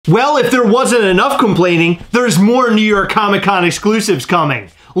Well, if there wasn't enough complaining, there's more New York Comic Con exclusives coming.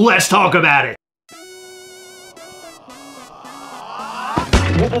 Let's talk about it.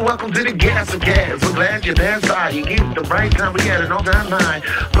 Welcome to the Gastlecast. We're glad you're there. You get the right time. We had an all-time high.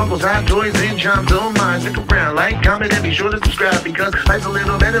 Funko's hot toys and charms don't mind. Stick around, like, comment, and be sure to subscribe because life's a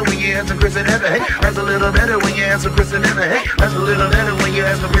little better when you answer Chris and Heather. Hey, life's a little better when you answer Chris and Heather. Hey, life's a little better when you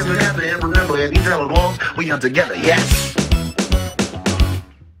answer Chris and Heather. And remember, at these all along, we are together. Yes.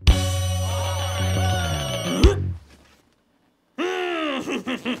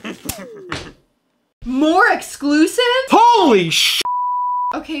 More exclusive? Holy sh!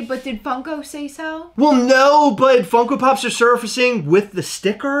 Okay, but did Funko say so? Well, no, but Funko Pops are surfacing with the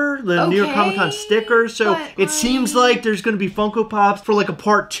sticker, the New York Comic Con sticker, so it seems like there's going to be Funko Pops for like a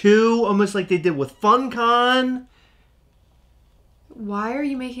part 2, almost like they did with FunCon. Why are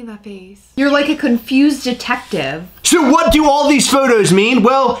you making that face? You're like a confused detective. So what do all these photos mean?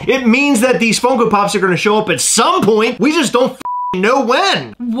 Well, it means that these Funko Pops are going to show up at some point. We just don't know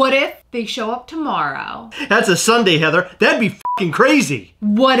when. What if they show up tomorrow? That's a Sunday, Heather. That'd be fucking crazy.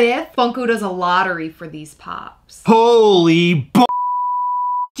 What if Funko does a lottery for these pops? Holy b****.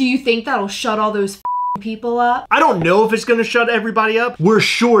 Do you think that'll shut all those people up? I don't know if it's gonna shut everybody up. We're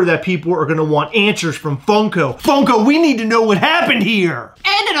sure that people are gonna want answers from Funko. Funko, we need to know what happened here.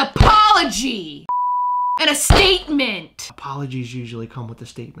 And an apology. And a statement. Apologies usually come with a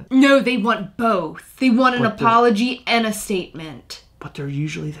statement. No, they want both. They want an apology and a statement. But they're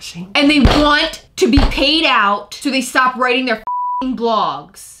usually the same. And they want to be paid out so they stop writing their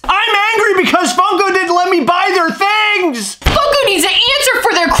blogs. I'm angry because Funko didn't let me buy their things! Funko needs an answer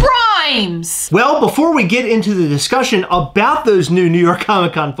for their crimes! Well, before we get into the discussion about those new New York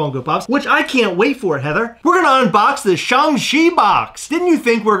Comic Con Funko Pops, which I can't wait for, Heather, we're gonna unbox the Shang-Chi box. Didn't you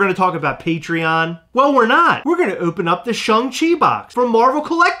think we were gonna talk about Patreon? Well, we're not. We're gonna open up the Shang-Chi box from Marvel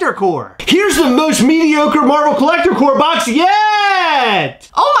Collector Corps. Here's the most mediocre Marvel Collector Corps box yet!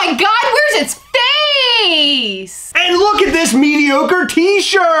 Oh my god, where's its face? And look at this mediocre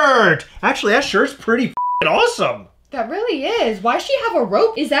t-shirt! Actually, that shirt's pretty f***ing awesome. That really is. Why does she have a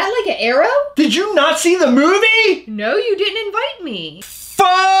rope? Is that like an arrow? Did you not see the movie? No, you didn't invite me.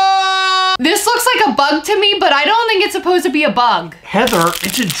 Fuck! This looks like a bug to me, but I don't think it's supposed to be a bug. Heather,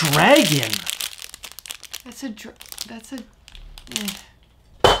 it's a dragon. That's a...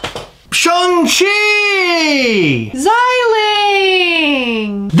 Shang-Chi!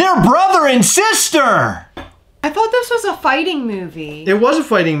 Xiling! They're brother and sister! I thought this was a fighting movie. It was a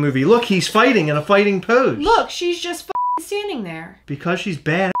fighting movie. Look, he's fighting in a fighting pose. Look, she's just standing there. Because she's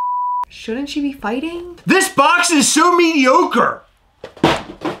bad. Shouldn't she be fighting? This box is so mediocre!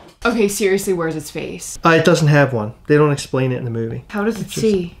 Okay, seriously, where's its face? It doesn't have one. They don't explain it in the movie. How does it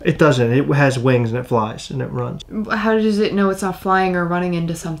see? It doesn't. It has wings and it flies and it runs. How does it know it's not flying or running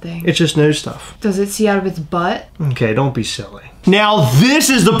into something? It just knows stuff. Does it see out of its butt? Okay, don't be silly. Now, this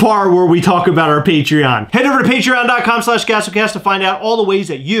is the part where we talk about our Patreon. Head over to patreon.com/Gastlecast to find out all the ways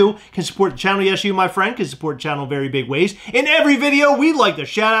that you can support the channel. Yes, you, my friend, can support the channel in very big ways. In every video, we'd like to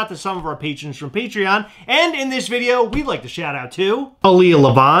shout out to some of our patrons from Patreon. And in this video, we'd like to shout out to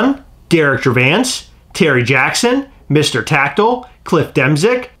Aaliyah Levon, Derek Gervance, Terry Jackson, Mr. Tactile, Cliff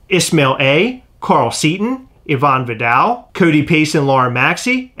Demzik, Ismail A., Carl Seaton, Yvonne Vidal, Cody Pace and Laura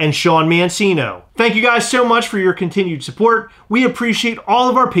Maxey, and Sean Mancino. Thank you guys so much for your continued support. We appreciate all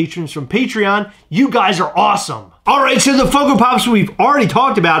of our patrons from Patreon. You guys are awesome. Alright, so the Funko Pops we've already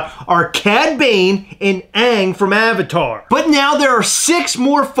talked about are Cad Bane and Aang from Avatar. But now there are 6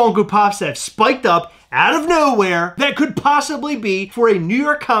 more Funko Pops that have spiked up out of nowhere that could possibly be for a New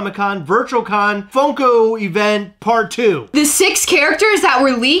York Comic Con VirtualCon Funko event part 2. The 6 characters that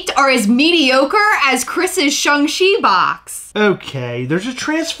were leaked are as mediocre as Chris's Shang-Chi box. Okay, there's a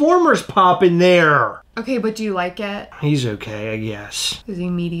Transformers pop in there. Okay, but do you like it? He's okay, I guess. Is he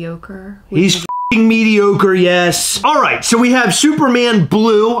mediocre? He's f***ing mediocre, yes. Alright, so we have Superman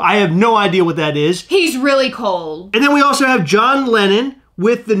Blue. I have no idea what that is. He's really cold. And then we also have John Lennon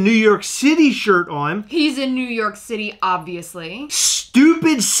with the New York City shirt on. He's in New York City, obviously.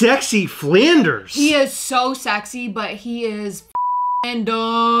 Stupid Sexy Flanders. He is so sexy, but he is f***ing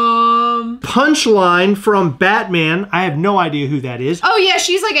dumb. Punchline from Batman. I have no idea who that is. Oh yeah,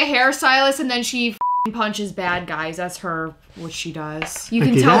 she's like a hairstylist and then she f***ing punches bad guys. That's what she does. You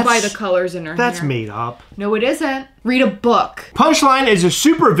can tell by the colors in her hair. That's made up. No, it isn't. Read a book. Punchline is a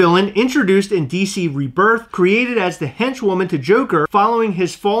supervillain introduced in DC Rebirth, created as the henchwoman to Joker following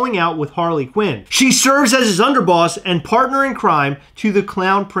his falling out with Harley Quinn. She serves as his underboss and partner in crime to the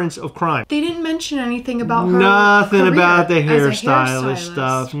Clown Prince of Crime. They didn't mention anything about her Nothing career about the as a hairstylist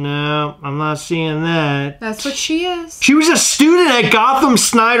stuff. No, I'm not seeing that. That's what she is. She was a student at Gotham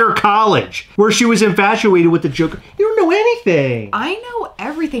Snyder College, where she was infatuated with the Joker. You don't know anything. I know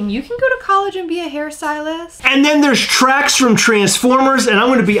everything. You can go to college and be a hairstylist. And then there's tracks from Transformers, and I'm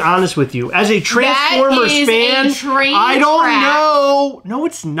going to be honest with you. As a Transformers fan, I don't know. No,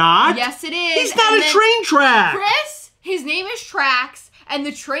 it's not. Yes, it is. He's not a train track. Chris, his name is Trax, and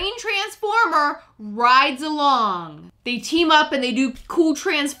the train transformer rides along. They team up and they do cool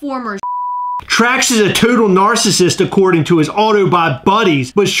Transformers. Trax is a total narcissist according to his Autobot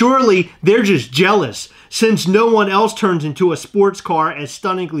buddies, but surely they're just jealous, since no one else turns into a sports car as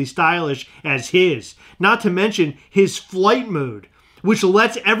stunningly stylish as his. Not to mention his flight mode, which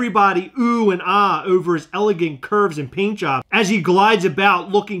lets everybody ooh and ah over his elegant curves and paint job as he glides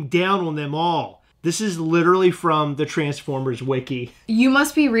about looking down on them all. This is literally from the Transformers wiki. You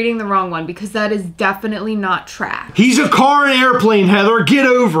must be reading the wrong one, because that is definitely not Trax. He's a car and airplane, Heather. Get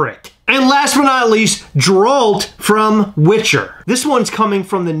over it. And last but not least, Geralt from Witcher. This one's coming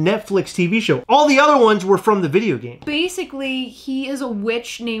from the Netflix TV show. All the other ones were from the video game. Basically, he is a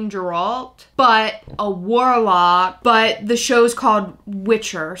witch named Geralt, but a warlock, but the show's called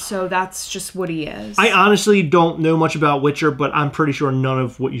Witcher, so that's just what he is. I honestly don't know much about Witcher, but I'm pretty sure none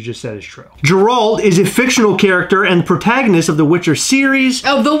of what you just said is true. Geralt is a fictional character and protagonist of the Witcher series.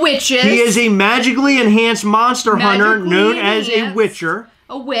 Of the witches. He is a magically enhanced monster hunter known as a Witcher.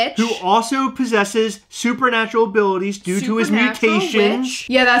 A witch. Who also possesses supernatural abilities due to his mutations. Witch.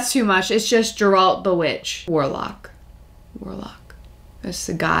 Yeah, that's too much. It's just Geralt the Witch. Warlock. That's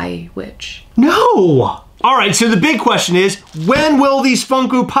the guy witch. No! Alright, so the big question is, when will these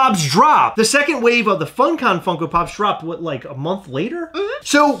Funko Pops drop? The second wave of the FunCon Funko Pops dropped, what, like a month later? Mm-hmm.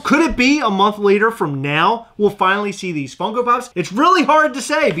 So could it be a month later from now we'll finally see these Funko Pops? It's really hard to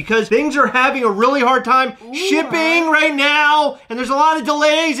say because things are having a really hard time shipping right now, and there's a lot of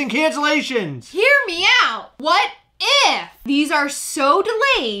delays and cancellations. Hear me out. What if these are so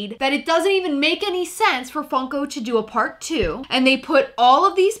delayed that it doesn't even make any sense for Funko to do a part 2, and they put all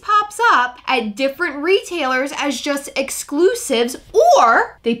of these pops up at different retailers as just exclusives,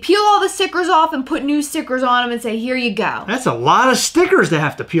 or they peel all the stickers off and put new stickers on them and say, here you go. That's a lot of stickers to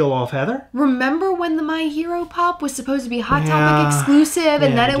have to peel off, Heather. Remember when the My Hero pop was supposed to be Hot Topic exclusive,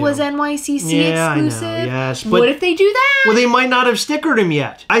 and then it was NYCC exclusive? I know, yes. What if they do that? Well, they might not have stickered them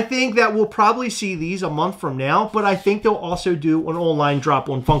yet. I think that we'll probably see these a month from now, but I think they'll also do an online drop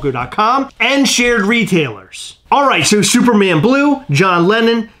on Funko.com and shared retailers. Alright, so Superman Blue, John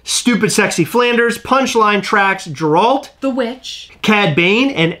Lennon, Stupid Sexy Flanders, Punchline Trax, Geralt, the Witch, Cad Bane,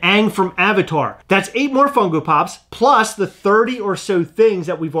 and Aang from Avatar. That's 8 more Funko Pops, plus the 30 or so things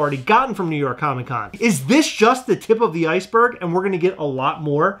that we've already gotten from New York Comic Con. Is this just the tip of the iceberg, and we're going to get a lot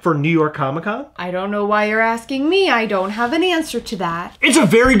more for New York Comic Con? I don't know why you're asking me. I don't have an answer to that. It's a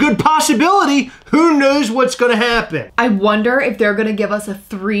very good possibility. Who knows what's going to happen? I wonder if they're going to give us a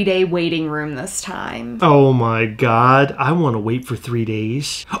 3-day waiting room this time. Oh my God, I want to wait for 3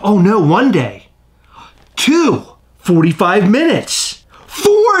 days. Oh no, 1 day. 2, 45 minutes.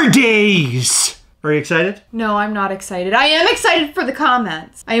 4 days. Are you excited? No, I'm not excited. I am excited for the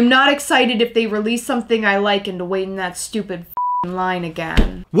comments. I am not excited if they release something I like and to wait in that stupid line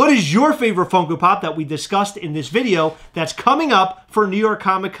again. What is your favorite Funko Pop that we discussed in this video that's coming up for New York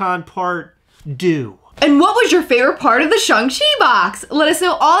Comic Con Part 2? And what was your favorite part of the Shang-Chi box? Let us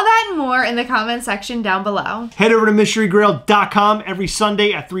know all that and more in the comment section down below. Head over to MysteryGrail.com every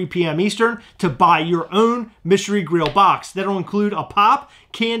Sunday at 3 p.m. Eastern to buy your own Mystery Grail box. That'll include a pop,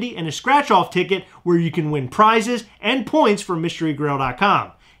 candy, and a scratch-off ticket where you can win prizes and points from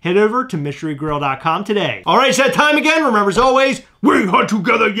MysteryGrail.com. Head over to MysteryGrail.com today. All right, it's that time again. Remember, as always, we hunt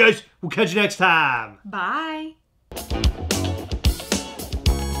together, yes. We'll catch you next time. Bye.